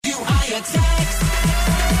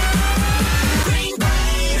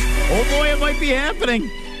Oh boy, it might be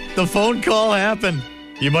happening. The phone call happened.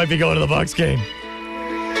 You might be going to the Bucks game.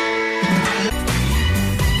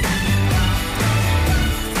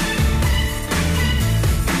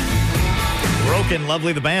 Broken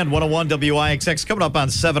Lovely, the band, 101 WIXX. Coming up on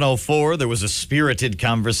 7:04, there was a spirited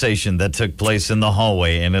conversation that took place in the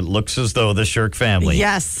hallway, and it looks as though the Shirk family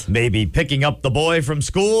may be picking up the boy from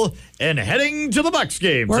school and heading to the Bucks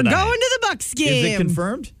game We're tonight. going to the Bucks game. Is it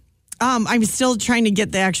confirmed? I'm still trying to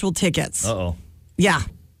get the actual tickets. Uh-oh. Yeah.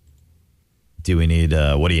 Do we need,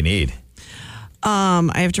 what do you need?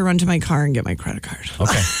 I have to run to my car and get my credit card.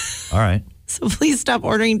 Okay. All right. So please stop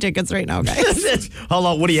ordering tickets right now, guys. How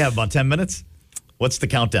long? What do you have, about 10 minutes? What's the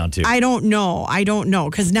countdown to? I don't know.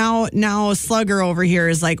 Because now Slugger over here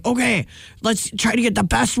is like, okay, let's try to get the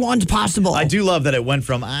best ones possible. I do love that it went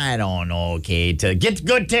from, I don't know, okay, to get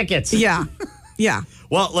good tickets. Yeah. Yeah.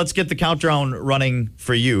 Well, let's get the countdown running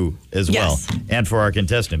for you as well, and for our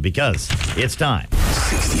contestant, because it's time.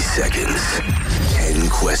 60 seconds, 10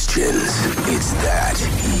 questions. It's that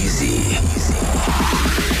easy.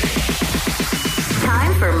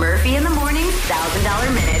 Time for Murphy in the Morning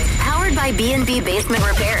 $1,000 Minutes, powered by B&B Basement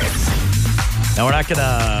Repairs. Now we're not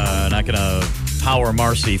gonna power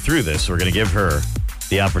Marcy through this. We're gonna give her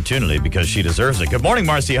the opportunity because she deserves it. Good morning,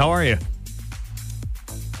 Marcy. How are you?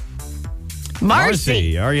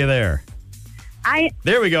 Marcy, are you there?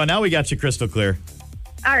 There we go. Now we got you crystal clear.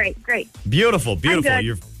 All right, great. Beautiful, beautiful. I'm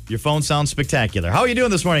good. Your phone sounds spectacular. How are you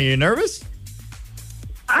doing this morning? Are you nervous?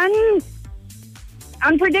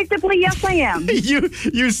 Unpredictably, yes, I am.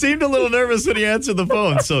 You seemed a little nervous when you answered the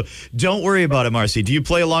phone, so don't worry about it, Marcy. Do you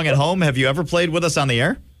play along at home? Have you ever played with us on the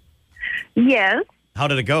air? Yes. How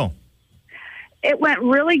did it go? It went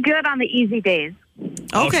really good on the easy days.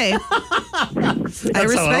 Okay. That's I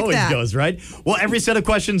respect how it always that. goes, right? Well, every set of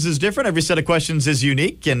questions is different. Every set of questions is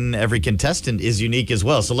unique, and every contestant is unique as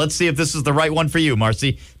well. So let's see if this is the right one for you,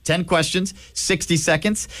 Marcy. 10 questions, 60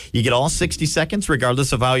 seconds. You get all 60 seconds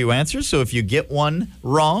regardless of how you answer. So if you get one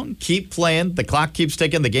wrong, keep playing. The clock keeps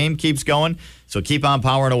ticking. The game keeps going. So keep on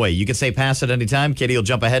powering away. You can say pass at any time. Katie will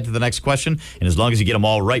jump ahead to the next question. And as long as you get them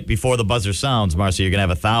all right before the buzzer sounds, Marcy, you're going to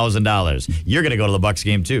have $1,000. You're going to go to the Bucks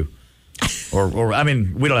game, too. Or I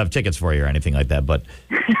mean, we don't have tickets for you or anything like that, but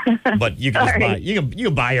you can just buy, you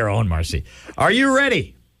can buy your own, Marcy. Are you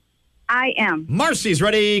ready? I am. Marcy's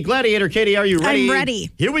ready. Gladiator Katie, are you ready? I'm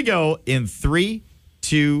ready. Here we go. In 3,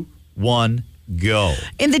 2, 1, go.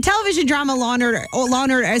 In the television drama Law and Order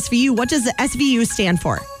SVU, what does the SVU stand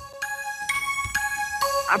for?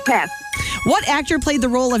 I'll pass. What actor played the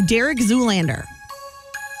role of Derek Zoolander?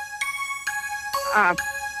 Pass.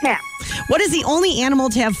 What is the only animal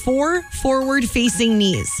to have 4 forward-facing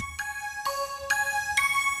knees?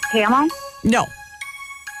 Camel? No.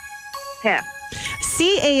 Pass.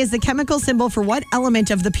 Ca is the chemical symbol for what element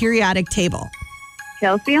of the periodic table?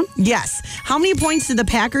 Calcium? Yes. How many points did the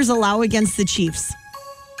Packers allow against the Chiefs?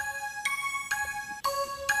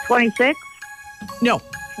 26? No.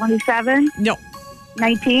 27? No.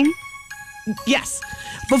 19? Yes.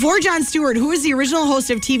 Before Jon Stewart, who is the original host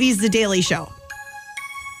of TV's The Daily Show?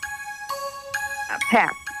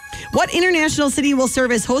 Pass. What international city will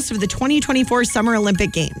serve as host of the 2024 Summer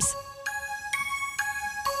Olympic Games?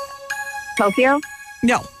 Tokyo?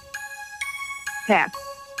 No. Pass.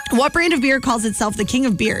 What brand of beer calls itself the king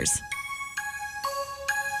of beers?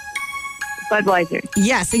 Budweiser?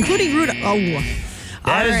 Yes, including Rudolph. Oh,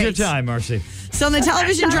 That is right. your time, Marcy. So in the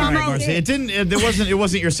television All drama, right, Marcy. It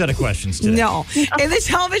wasn't your set of questions today. no. In the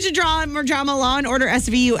television drama Law and Order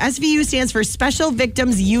SVU, SVU stands for Special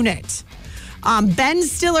Victims Unit. Ben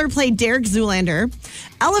Stiller played Derek Zoolander.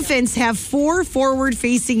 Elephants have 4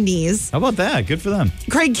 forward-facing knees. How about that? Good for them.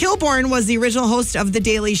 Craig Kilborn was the original host of The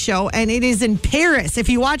Daily Show, and it is in Paris. If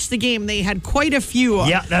you watch the game, they had quite a few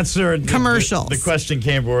Yeah, that's their commercials. The question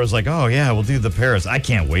came where I was like, oh, yeah, we'll do the Paris. I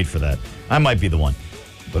can't wait for that. I might be the one,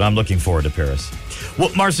 but I'm looking forward to Paris. Well,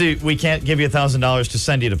 Marcy, we can't give you $1,000 to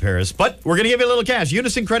send you to Paris, but we're going to give you a little cash.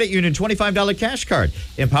 Unison Credit Union $25 cash card.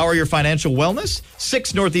 Empower your financial wellness.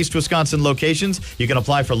 6 Northeast Wisconsin locations. You can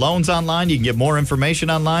apply for loans online. You can get more information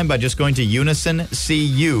online by just going to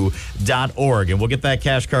unisoncu.org. And we'll get that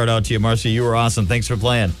cash card out to you, Marcy. You were awesome. Thanks for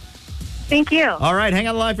playing. Thank you. All right, hang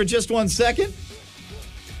on the line for just 1 second.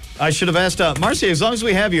 I should have asked, Marcy, as long as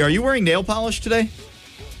we have you, are you wearing nail polish today?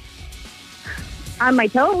 On my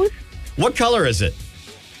toes. What color is it?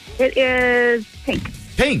 It is pink.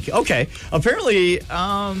 Pink. Okay. Apparently,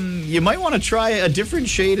 you might want to try a different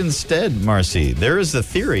shade instead, Marcy. There is a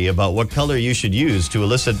theory about what color you should use to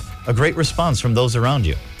elicit a great response from those around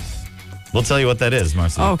you. We'll tell you what that is,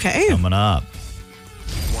 Marcy. Okay. Coming up.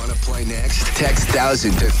 Want to play next? Text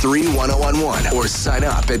 1000 to 31011 or sign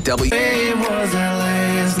up at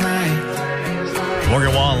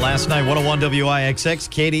Morgan Wallen last night, 101 WIXX.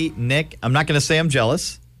 Katie, Nick, I'm not going to say I'm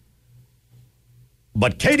jealous,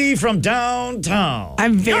 but Katie from downtown.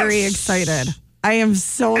 I'm very excited. I am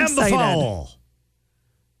so And excited. the foul.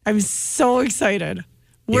 I'm so excited.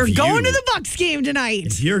 We're going to the Bucks game tonight.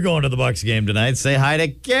 If you're going to the Bucks game tonight, say hi to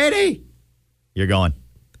Katie. You're going.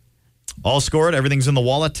 All scored. Everything's in the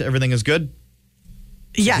wallet. Everything is good.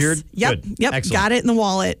 Yes. Secured? Yep. Good. Yep. Excellent. Got it in the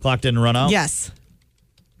wallet. Clock didn't run out. Yes.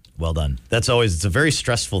 Well done. It's a very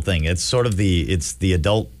stressful thing. It's sort of the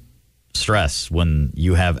adult stress when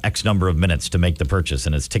you have X number of minutes to make the purchase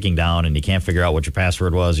and it's ticking down and you can't figure out what your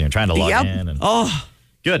password was and you're trying to log in. And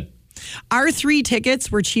good. Our 3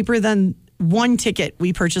 tickets were cheaper than 1 ticket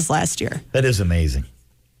we purchased last year. That is amazing.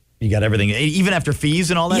 You got everything, even after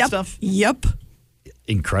fees and all that stuff. Yep.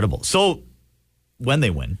 Incredible. So when they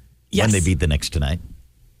win, Yes. when they beat the Knicks tonight,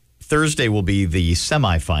 Thursday will be the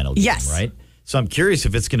semifinal game, Yes. right? So I'm curious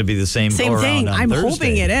if it's going to be the same Same go around thing. on I'm Thursday,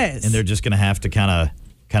 hoping it is. and they're just going to have to kind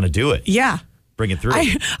of do it. Yeah. Bring it through.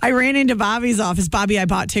 I ran into Bobby's office. Bobby, I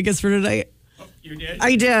bought tickets for tonight. You did?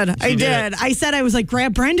 I did. I did did. it. I said, I was like,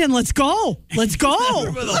 grab Brendan. Let's go. Let's go.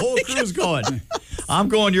 Where the whole crew's going. I'm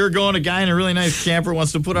going, you're going. A guy in a really nice camper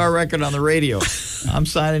wants to put our record on the radio. I'm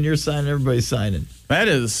signing, you're signing, everybody's signing. That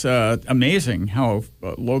is amazing how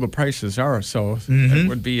low the prices are. So it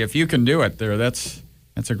would be, if you can do it there, that's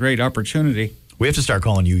a great opportunity. We have to start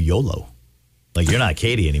calling you YOLO. Like, you're not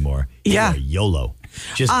Katie anymore. Yeah. You're YOLO.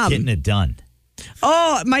 Just getting it done.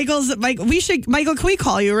 Oh, Michael, can we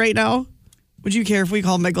call you right now? Would you care if we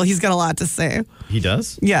call Michael? He's got a lot to say. He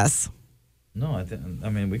does? Yes. No, I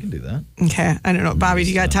mean, we can do that. Okay. I don't know. Bobby, do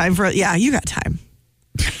you got time for it? Yeah, you got time.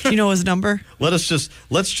 Do you know his number? Let's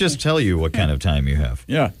just tell you what kind of time you have.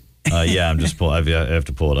 Yeah. Yeah, I have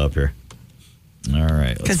to pull it up here. All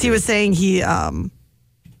right. Because he was saying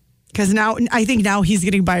because now I think now he's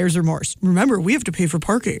getting buyer's remorse. Remember, we have to pay for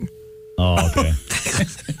parking. Oh, okay.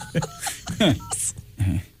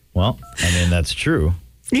 Well, I mean, that's true.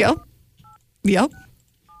 Yep.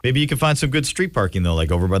 Maybe you can find some good street parking, though,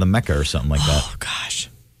 like over by the Mecca or something like that. Oh, gosh.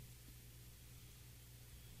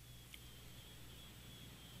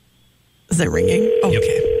 Is it ringing? Oh, Yep.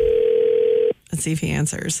 okay. Let's see if he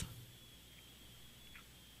answers.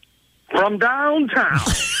 From downtown.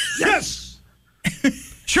 Yes!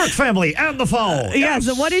 Shirt family and the fall. Yeah,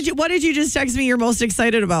 so what did you just text me you're most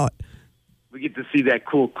excited about? We get to see that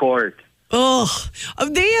cool court. Ugh.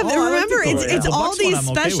 They have Oh, I like remember the court, it's yeah. The all Bucks one these I'm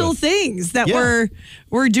okay special with. things that Yeah.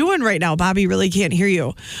 we're doing right now. Bobby really can't hear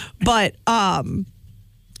you. But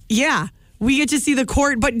yeah, we get to see the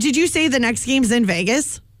court. But did you say the next game's in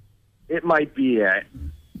Vegas? It might be it.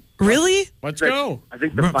 Really? Let's go. I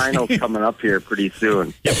think the final's coming up here pretty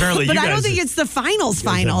soon. Yeah, apparently But you I don't guys- think it's the finals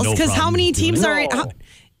guys have no because how problem many doing teams it. are in? No.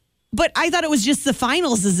 But I thought it was just the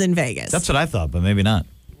finals is in Vegas. That's what I thought, but maybe not.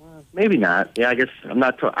 Maybe not. Yeah, I guess I'm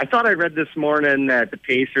not. I thought I read this morning that the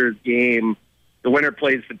Pacers game, the winner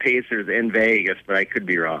plays the Pacers in Vegas, but I could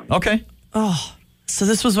be wrong. Okay. So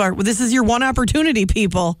this is your one opportunity,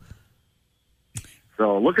 people.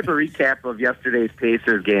 So look at the recap of yesterday's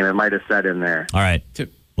Pacers game. It might have said in there. All right.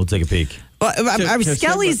 We'll take a peek. Well,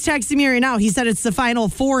 Skelly's texting me right now. He said it's the Final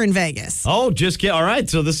Four in Vegas. Oh, just get all right.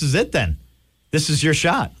 So this is it then. This is your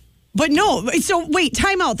shot. But no, so wait,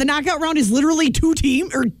 time out. The knockout round is literally two.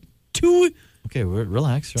 Okay,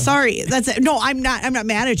 relax. Right? Sorry, that's it. No, I'm not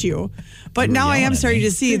mad at you. But now I am yelling at starting me.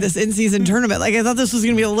 to see this in-season tournament. Like I thought this was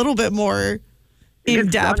going to be a little bit more in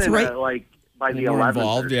It's depth, done in, right? like by the More 11th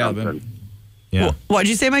involved, or yeah, something. than- Yeah. What'd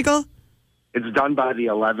you say, Michael? It's done by the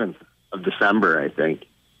 11th of December, I think.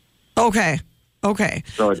 Okay.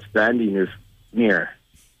 So it's the ending is near.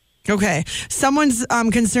 Okay. Someone's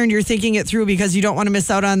concerned you're thinking it through because you don't want to miss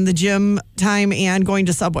out on the gym time and going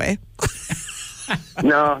to Subway.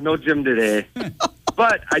 No gym today.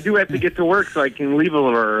 But I do have to get to work, so I can leave a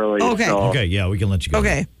little early. Okay. So. Okay, yeah, we can let you go.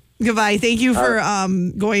 Okay. Goodbye. Thank you for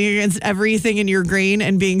going against everything in your grain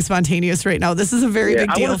and being spontaneous right now. This is a very big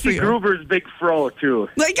I deal want for to see you. Gruber's big fro, too.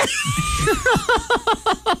 Like,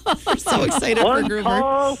 we're so excited for One Gruber.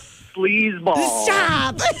 tall sleazeball.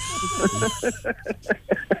 Stop.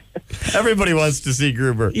 Everybody wants to see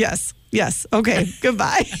Gruber. Yes. Okay.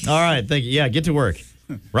 Goodbye. All right, thank you. Yeah, get to work.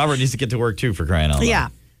 Robert needs to get to work too for crying out loud. Yeah.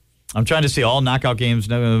 I'm trying to see all knockout games,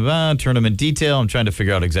 tournament detail. I'm trying to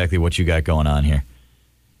figure out exactly what you got going on here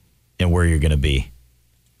and where you're going to be.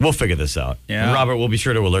 We'll figure this out. Yeah. And Robert, we'll be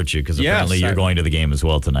sure to alert you because Yes, apparently you're going to the game as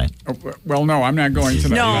well tonight. Oh, well, no, I'm not going to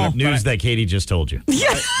that. No. But News that Katie just told you. Yeah.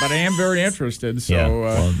 but I am very interested. So yeah.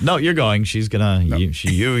 Well, no, you're going. She's going to,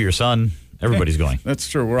 you, your son, Everybody's going. That's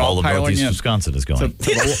true. We're all all of piling Northeast in Wisconsin is going.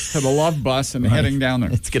 to the Love Bus and heading down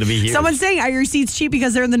there. It's going to be here. Someone's saying, are your seats cheap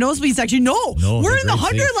because they're in the nosebleed section? No, we're in the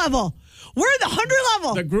 100 seats. level. We're in the 100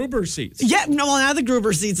 level. The Gruber seats. Yeah, no, well, not the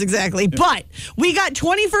Gruber seats exactly, but we got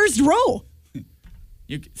 21st row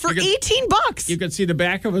for $18. You could see the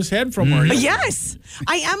back of his head from where he is. Yes,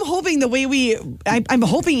 I am hoping the way I'm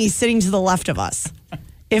hoping he's sitting to the left of us.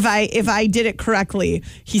 If I did it correctly,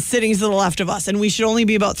 he's sitting to the left of us, and we should only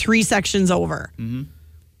be about 3 sections over. Mm-hmm.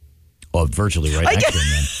 Oh, virtually right next to him,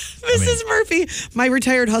 then. Mrs. Murphy, my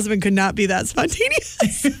retired husband could not be that spontaneous.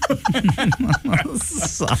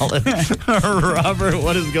 Solid. Robert,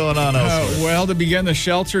 what is going on elsewhere? Well, to begin the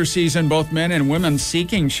shelter season, both men and women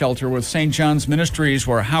seeking shelter with St. John's Ministries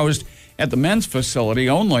were housed at the men's facility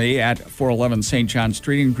only at 411 St. John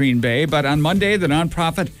Street in Green Bay. But on Monday, the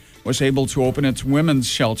nonprofit was able to open its women's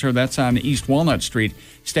shelter. That's on East Walnut Street.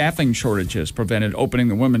 Staffing shortages prevented opening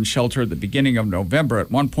the women's shelter at the beginning of November.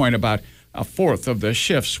 At one point, about a fourth of the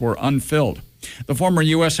shifts were unfilled. The former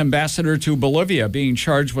U.S. ambassador to Bolivia being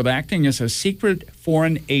charged with acting as a secret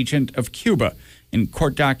foreign agent of Cuba. In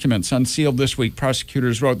court documents unsealed this week,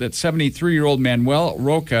 prosecutors wrote that 73-year-old Manuel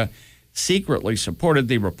Roca secretly supported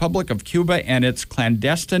the Republic of Cuba and its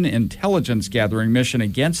clandestine intelligence gathering mission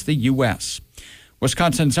against the U.S.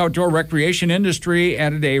 Wisconsin's outdoor recreation industry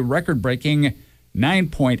added a record-breaking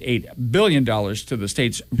 $9.8 billion to the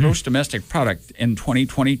state's gross domestic product in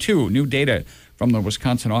 2022. New data from the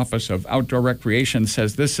Wisconsin Office of Outdoor Recreation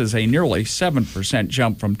says this is a nearly 7%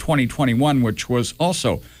 jump from 2021, which was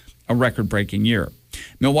also a record-breaking year.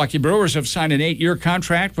 Milwaukee Brewers have signed an 8-year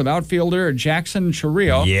contract with outfielder Jackson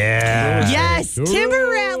Chourio. Yeah. Yes,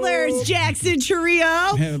 Timber Rattlers, Jackson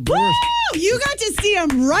Chourio. Yeah, the Brewers- Woo! You got to see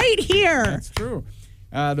him right here. That's true.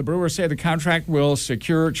 The Brewers say the contract will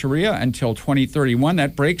secure Chourio until 2031.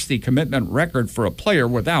 That breaks the commitment record for a player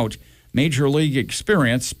without major league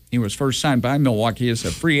experience. He was first signed by Milwaukee as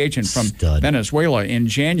a free agent from Venezuela in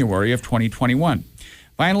January of 2021.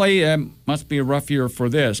 Finally, must be a rough year for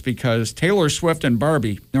this because Taylor Swift and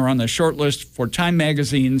Barbie are on the short list for Time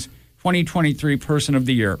Magazine's 2023 Person of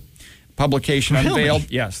the Year. Publication unveiled,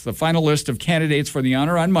 the final list of candidates for the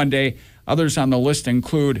honor on Monday. Others on the list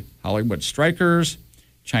include Hollywood strikers,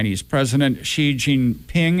 Chinese President Xi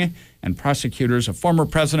Jinping, and prosecutors of former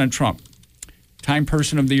President Trump. Time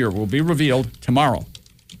Person of the Year will be revealed tomorrow.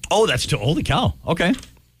 Oh, that's holy cow. Okay.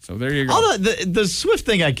 So there you go. Although the Swift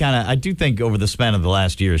thing, I do think over the span of the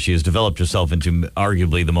last year, she has developed herself into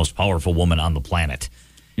arguably the most powerful woman on the planet.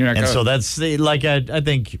 So that's like I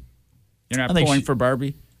think you're not pulling for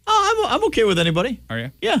Barbie. Oh, I'm okay with anybody. Are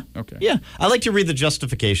you? Yeah. Okay. Yeah, I like to read the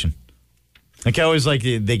justification. Like I always like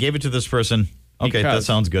they gave it to this person. Okay, that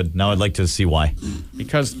sounds good. Now I'd like to see why.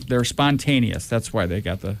 Because they're spontaneous. That's why they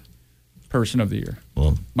got the Person of the Year.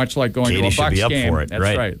 Well, much like going Katie to a should Bucks be up game. for it,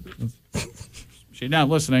 That's right. She's not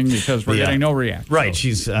listening because we're getting no reaction. Right.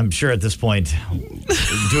 She's, I'm sure at this point,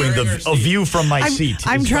 doing a view from my seat.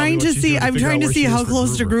 I'm trying to see. I'm trying to see how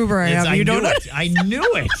close to Gruber I am. You don't know. I knew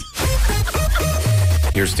it.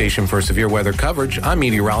 Your station for severe weather coverage. I'm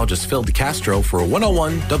meteorologist Phil DeCastro for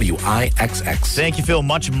 101 WIXX. Thank you, Phil.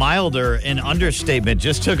 Much milder an understatement.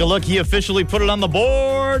 Just took a look. He officially put it on the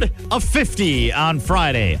board. A 50 on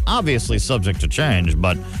Friday. Obviously subject to change,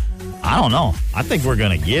 but I don't know. I think we're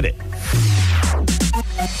going to get it.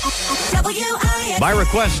 By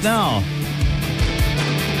request now,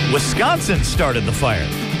 Wisconsin started the fire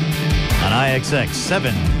on IXX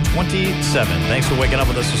 727. Thanks for waking up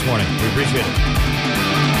with us this morning. We appreciate it.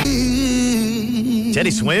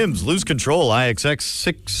 Teddy Swims, lose control. IXX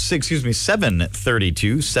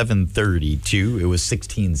 732. It was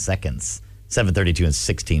 16 seconds. 7:32 and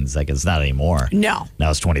 16 seconds. Not anymore. No.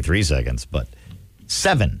 Now it's 23 seconds, but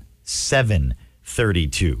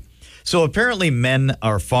 7:32. So apparently men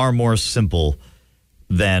are far more simple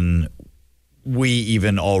than we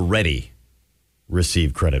even already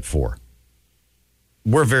receive credit for.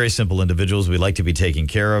 We're very simple individuals. We like to be taken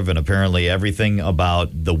care of, and apparently everything about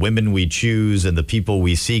the women we choose and the people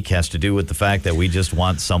we seek has to do with the fact that we just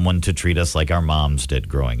want someone to treat us like our moms did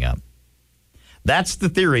growing up. That's the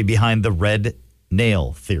theory behind the red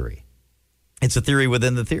nail theory. It's a theory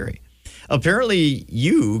within the theory. Apparently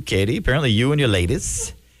you, Katie, you and your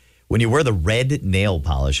ladies, when you wear the red nail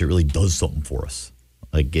polish, it really does something for us.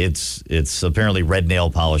 Like it's apparently red nail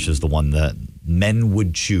polish is the one that men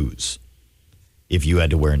would choose if you had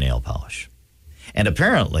to wear nail polish. And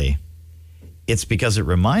apparently, it's because it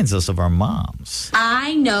reminds us of our moms.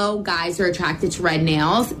 I know guys are attracted to red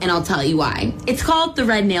nails, and I'll tell you why. It's called the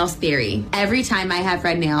red nails theory. Every time I have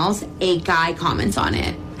red nails, a guy comments on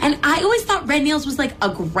it. And I always thought red nails was like a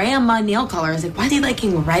grandma nail color. I was like, why are they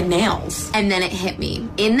liking red nails? And then it hit me.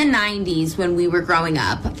 In the 90s, when we were growing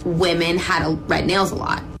up, women had red nails a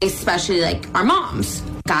lot, especially like our moms.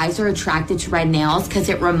 Guys are attracted to red nails because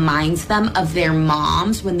it reminds them of their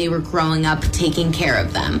moms when they were growing up taking care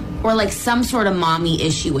of them. Or like some sort of mommy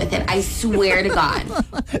issue with it. I swear to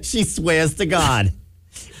God. She swears to God.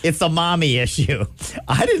 It's a mommy issue.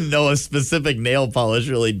 I didn't know a specific nail polish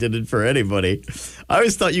really did it for anybody. I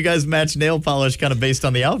always thought you guys match nail polish kind of based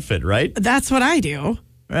on the outfit, right? That's what I do.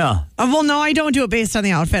 Yeah. Well, no, I don't do it based on the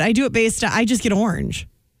outfit. I do it based on, I just get orange.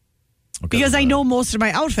 Okay. Because I know most of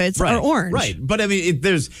my outfits are orange. Right. But I mean,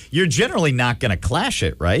 you're generally not going to clash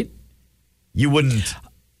it, right? You wouldn't.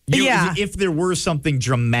 If there were something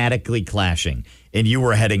dramatically clashing and you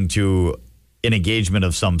were heading to an engagement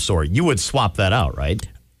of some sort, you would swap that out, right?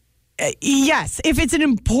 Yes, if it's an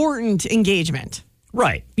important engagement.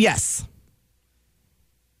 Right. Yes.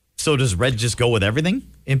 So does red just go with everything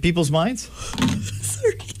in people's minds?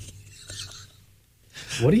 Sorry.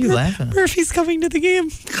 What are you laughing at? Murphy's coming to the game.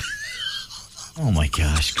 Oh, my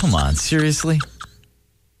gosh. Come on. Seriously?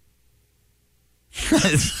 Well,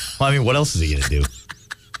 I mean, what else is he going to do?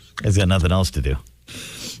 He's got nothing else to do.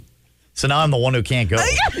 So now I'm the one who can't go.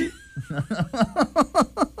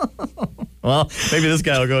 Well, maybe this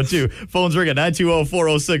guy will go too. Phone's ringing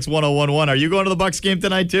 920-406-1011. Are you going to the Bucks game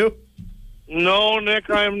tonight too? No, Nick,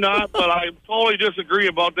 I am not, but I totally disagree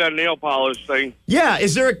about that nail polish thing. Yeah,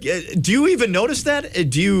 is there do you even notice that?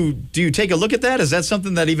 Do you take a look at that? Is that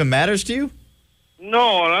something that even matters to you?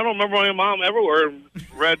 No, and I don't remember my mom ever wearing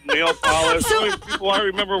red nail polish. The only people I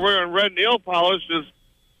remember wearing red nail polish is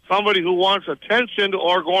somebody who wants attention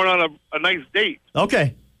or going on a nice date.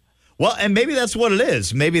 Okay. Well, and maybe that's what it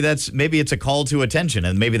is. Maybe it's a call to attention,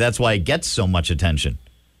 and maybe that's why it gets so much attention.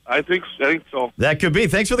 I think so. That could be.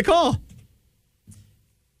 Thanks for the call.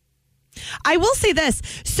 I will say this.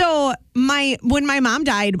 So when my mom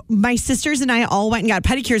died, my sisters and I all went and got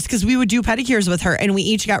pedicures because we would do pedicures with her, and we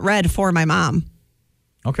each got red for my mom.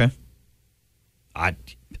 Okay.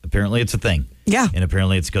 Apparently it's a thing. Yeah. And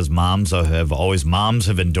apparently it's because moms have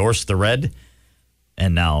endorsed the red.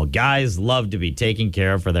 And now guys love to be taken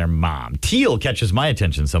care of for their mom. Teal catches my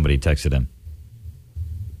attention. Somebody texted him.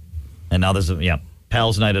 And now there's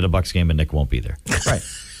pals night at a Bucks game and Nick won't be there. Right.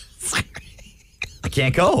 I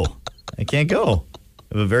can't go. I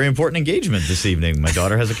have a very important engagement this evening. My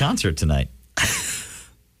daughter has a concert tonight.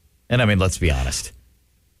 And I mean, let's be honest.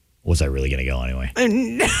 Was I really going to go anyway?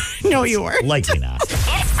 No, you weren't. Likely not. It's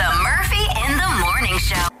the Murphy in the Morning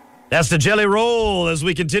Show. That's the Jelly Roll as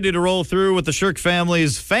we continue to roll through with the Shirk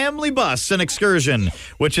family's family bus and excursion,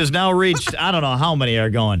 which has now reached, I don't know how many are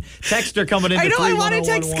going. Texter coming into 31011. I know, I want to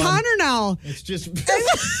text Connor now. It's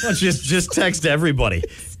just text everybody.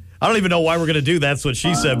 I don't even know why we're going to do That's What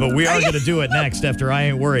She Said, but we are going to do it next after I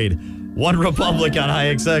Ain't Worried. One Republic on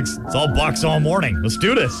IXX. It's all Bucks all morning. Let's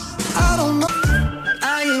do this. I don't know.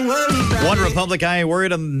 I ain't worried. One Republic, I Ain't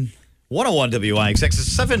Worried on 101 WIXX.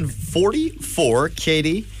 It's 744,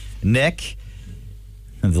 Katie. Nick,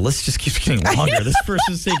 and the list just keeps getting longer. This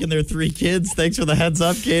person's taking their 3 kids. Thanks for the heads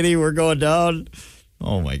up, Katie. We're going down.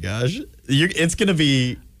 Oh my gosh, it's going to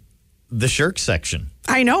be the Shirk section.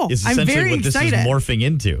 I know. I'm very excited. This is morphing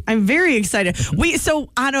into. I'm very excited. I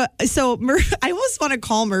almost want to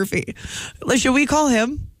call Murphy. Should we call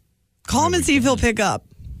him? Call him and see if he'll pick up.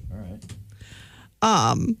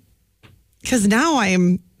 All right. Because now I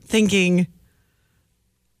am thinking.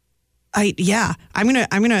 I'm gonna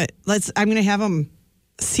have him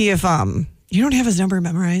see if you don't have his number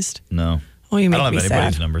memorized. No. Oh, you make I don't me have sad.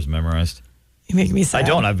 anybody's numbers memorized. You make me sad. I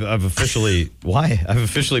don't. I've officially I've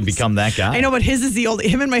officially become that guy. I know, but his is the only.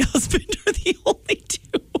 Him and my husband are the only 2.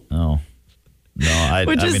 Oh. No,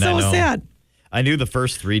 which is so sad. I knew the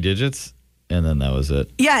first 3 digits, and then that was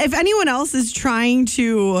it. Yeah, if anyone else is trying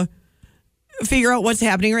to figure out what's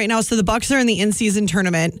happening right now, so the Bucks are in the in-season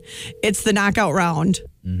tournament. It's the knockout round.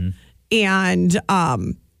 Mm-hmm. And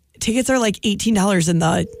tickets are like $18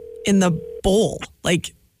 in the bowl.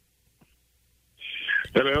 Like,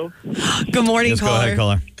 hello. Good morning, Just caller.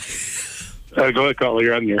 Go ahead, caller. Go ahead, caller.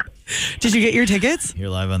 You're on the air. Did you get your tickets? You're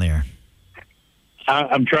live on the air.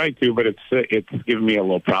 I'm trying to, but it's giving me a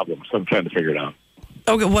little problem, so I'm trying to figure it out.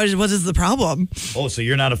 Okay, what is the problem? Oh, so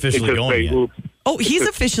you're not officially going yet? Oops. Oh, he's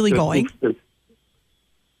officially going.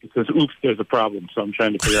 It says, oops, there's a problem, so I'm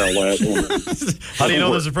trying to figure out why. How do you know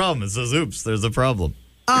there's a problem? It says, oops, there's a problem.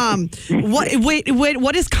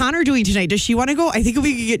 What is Connor doing tonight? Does she want to go? I think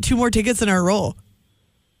we could get 2 more tickets in our row.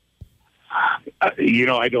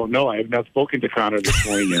 I don't know. I have not spoken to Connor this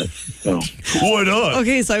morning yet. So. Why not?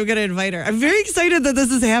 Okay, so I'm going to invite her. I'm very excited that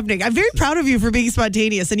this is happening. I'm very proud of you for being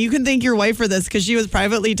spontaneous, and you can thank your wife for this because she was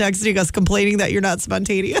privately texting us complaining that you're not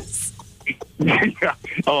spontaneous. Yeah.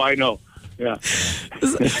 Oh, I know. Yeah.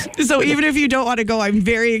 So even if you don't want to go, I'm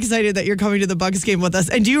very excited that you're coming to the Bucks game with us.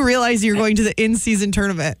 And do you realize you're going to the in-season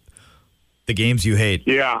tournament? The games you hate.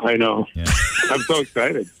 Yeah, I know. Yeah. I'm so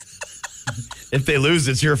excited. If they lose,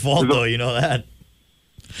 it's your fault, though. You know that.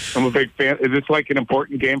 I'm a big fan. Is this like an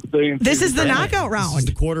important game for the This is the knockout This is round.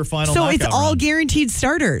 the quarterfinal So knockout it's all round. guaranteed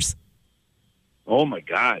starters. Oh, my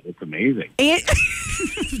God. It's amazing. And,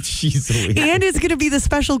 Jeez Louise. and it's going to be the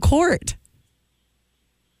special court.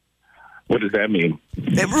 What does that mean?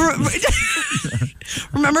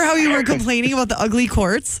 Remember how you were complaining about the ugly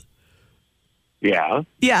courts? Yeah.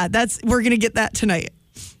 Yeah, we're going to get that tonight.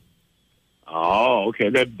 Oh, okay.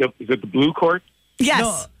 Is it the blue court? Yes.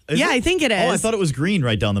 No, is yeah, it? I think it is. Oh, I thought it was green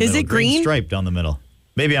right down the Is middle. it green? Stripe down the middle.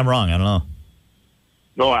 Maybe I'm wrong. I don't know.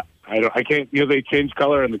 No, I can't. They change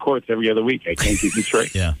color in the courts every other week. I can't keep it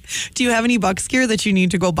straight. Yeah. Do you have any Bucks gear that you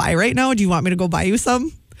need to go buy right now? Do you want me to go buy you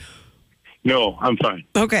some? No, I'm fine.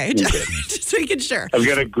 Okay, just making sure. I've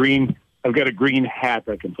got a green hat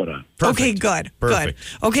I can put on. Perfect. Okay, good. Perfect.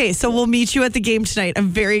 Good. Okay, so we'll meet you at the game tonight. I'm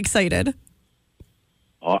very excited.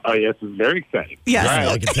 Oh, yes, it's very exciting. Yes. Right,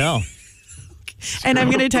 I can tell. And I'm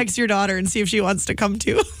going to text your daughter and see if she wants to come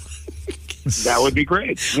too. That would be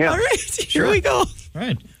great. Yeah. All right, here we go. All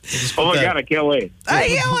right. Oh, my God, I can't wait. I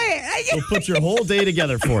can't wait. We'll put your whole day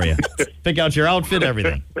together for you. Pick out your outfit,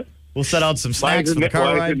 everything. We'll set out some Why snacks is for the car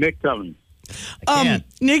Why ride. is Nick coming? I can't.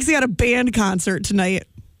 Nick's got a band concert tonight.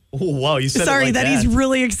 Oh, wow, you said Sorry, it like that he's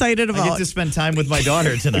really excited I get about. to spend time with my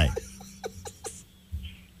daughter tonight.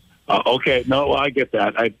 Okay. No, well, I get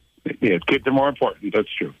that. Kids are more important. That's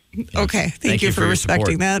true. Okay, thank you for your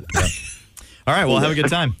respecting support. that. Yeah. All right, well, have a good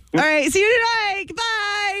time. All right, see you tonight.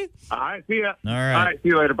 Goodbye. All right, see ya. All right. All right, see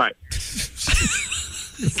you later. Bye.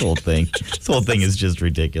 This whole thing is just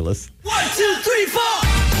ridiculous. 1, 2, 3, 4.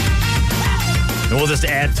 And we'll just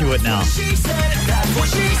add to it now. She said, that's what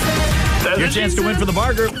she said. Your chance to win for the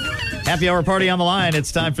bar group. Happy hour party on the line.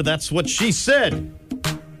 It's time for That's What She Said.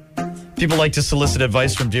 People like to solicit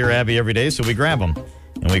advice from Dear Abby every day, so we grab them.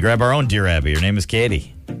 And we grab our own Dear Abby. Her name is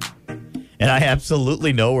Katie. And I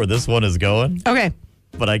absolutely know where this one is going, Okay.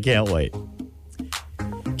 but I can't wait.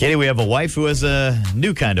 Katie, we have a wife who has a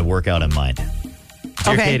new kind of workout in mind.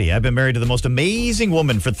 Dear Okay. Katie, I've been married to the most amazing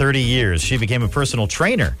woman for 30 years. She became a personal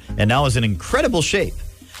trainer and now is in incredible shape.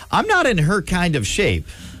 I'm not in her kind of shape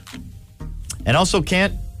and also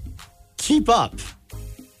can't keep up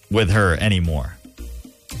with her anymore,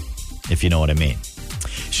 if you know what I mean.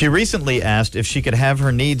 She recently asked if she could have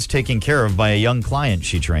her needs taken care of by a young client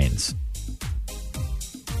she trains.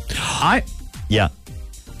 I'm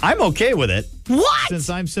okay with it. What? Since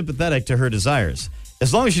I'm sympathetic to her desires.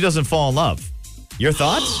 As long as she doesn't fall in love. Your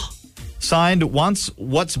thoughts? Signed, wants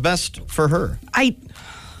what's best for her.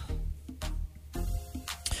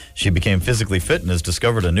 She became physically fit and has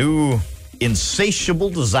discovered a new insatiable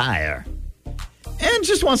desire. And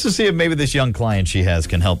just wants to see if maybe this young client she has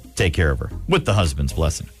can help take care of her. With the husband's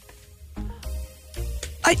blessing.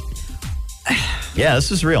 Yeah,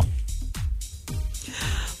 this is real.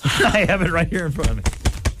 I have it right here in front of me.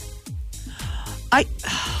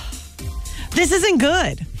 This isn't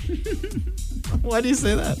good. Why do you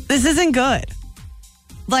say that? This isn't good.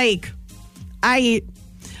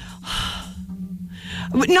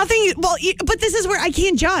 Nothing, but this is where I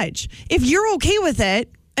can't judge. If you're okay with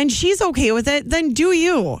it and she's okay with it, then do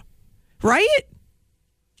you. Right?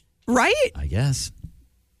 Right? I guess.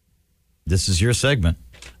 This is your segment.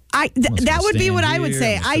 That would be what I would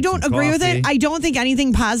say. I don't agree with it. I don't think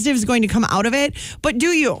anything positive is going to come out of it, but do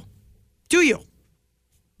you? Do you?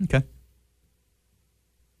 Okay.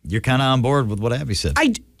 You're kind of on board with what Abby said.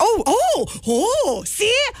 See,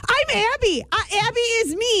 I'm Abby. Abby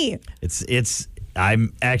is me.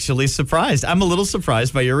 I'm actually surprised. I'm a little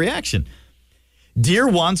surprised by your reaction. Dear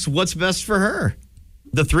wants what's best for her.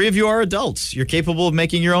 The three of you are adults. You're capable of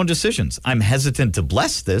making your own decisions. I'm hesitant to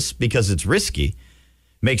bless this because it's risky.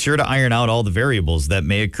 Make sure to iron out all the variables that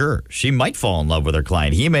may occur. She might fall in love with her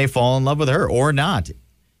client. He may fall in love with her or not.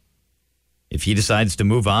 If he decides to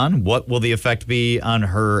move on, what will the effect be on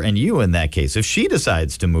her and you in that case? If she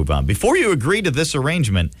decides to move on, before you agree to this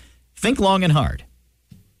arrangement, think long and hard.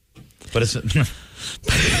 But it's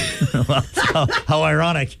how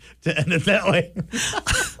ironic to end it that way.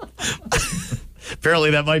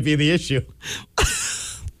 Apparently that might be the issue.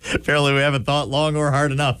 Apparently we haven't thought long or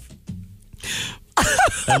hard enough.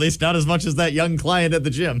 At least not as much as that young client at the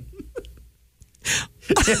gym.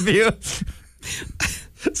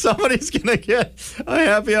 Somebody's going to get a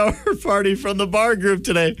happy hour party from the bar group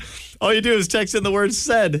today. All you do is text in the word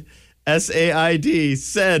SAID, SAID,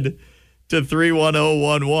 SAID, to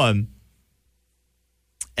 31011.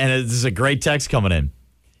 And this is a great text coming in.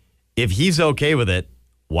 If he's okay with it,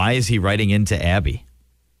 why is he writing into Abby?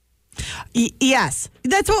 Yes.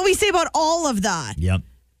 That's what we say about all of the. Yep.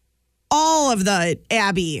 All of the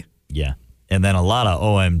Abby. Yeah. And then a lot of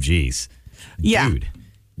OMGs. Yeah. Dude,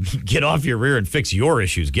 get off your rear and fix your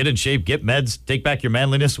issues. Get in shape, get meds, take back your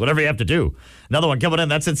manliness, whatever you have to do. Another one coming in.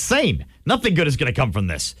 That's insane. Nothing good is going to come from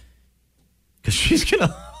this. Because she's going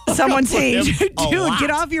to... Someone saying, dude, get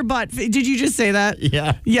off your butt. Did you just say that?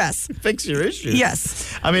 Yeah. Yes. Fix your issues.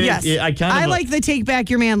 Yes. I mean, yes. I like the take back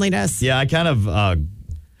your manliness. Yeah, I kind of...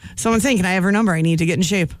 Someone's saying, can I have her number? I need to get in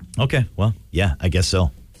shape. Okay. Well, yeah, I guess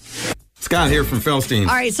so. Scott here from Felstein.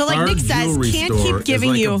 All right, so like Nick says, can't keep giving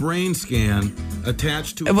is like you a brain scan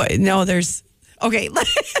attached to. No, there's okay.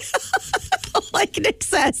 Like Nick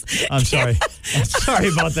says, I'm sorry. I'm sorry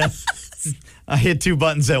about that. I hit two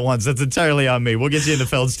buttons at once. That's entirely on me. We'll get you into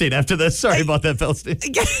Feldstein after this. Sorry about that, Feldstein.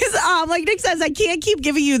 Like Nick says, I can't keep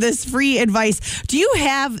giving you this free advice. Do you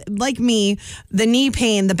have, like me, the knee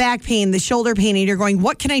pain, the back pain, the shoulder pain, and you're going,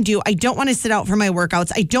 what can I do? I don't want to sit out for my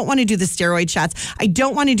workouts. I don't want to do the steroid shots. I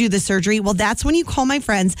don't want to do the surgery. Well, that's when you call my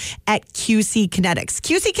friends at QC Kinetics.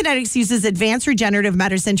 QC Kinetics uses advanced regenerative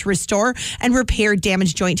medicine to restore and repair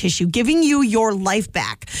damaged joint tissue, giving you your life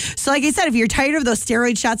back. So like I said, if you're tired of those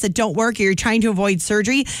steroid shots that don't work or you're trying to avoid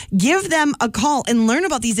surgery, give them a call and learn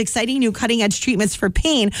about these exciting new cutting-edge treatments for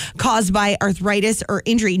pain caused by arthritis or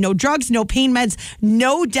injury. No drugs, no pain meds,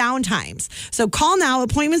 no downtimes. So call now.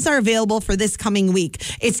 Appointments are available for this coming week.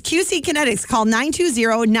 It's QC Kinetics. Call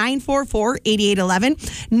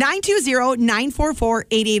 920-944-8811.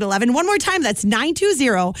 920-944-8811. One more time, that's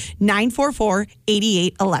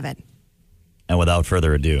 920-944-8811. And without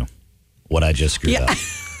further ado, what I just screwed up.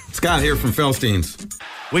 Scott here from Felstein's.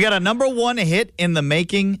 We got a number one hit in the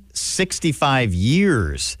making, 65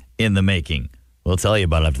 years in the making. We'll tell you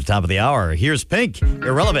about it at the top of the hour. Here's Pink,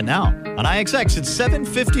 Irrelevant now on IXX. It's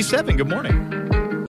 7:57. Good morning.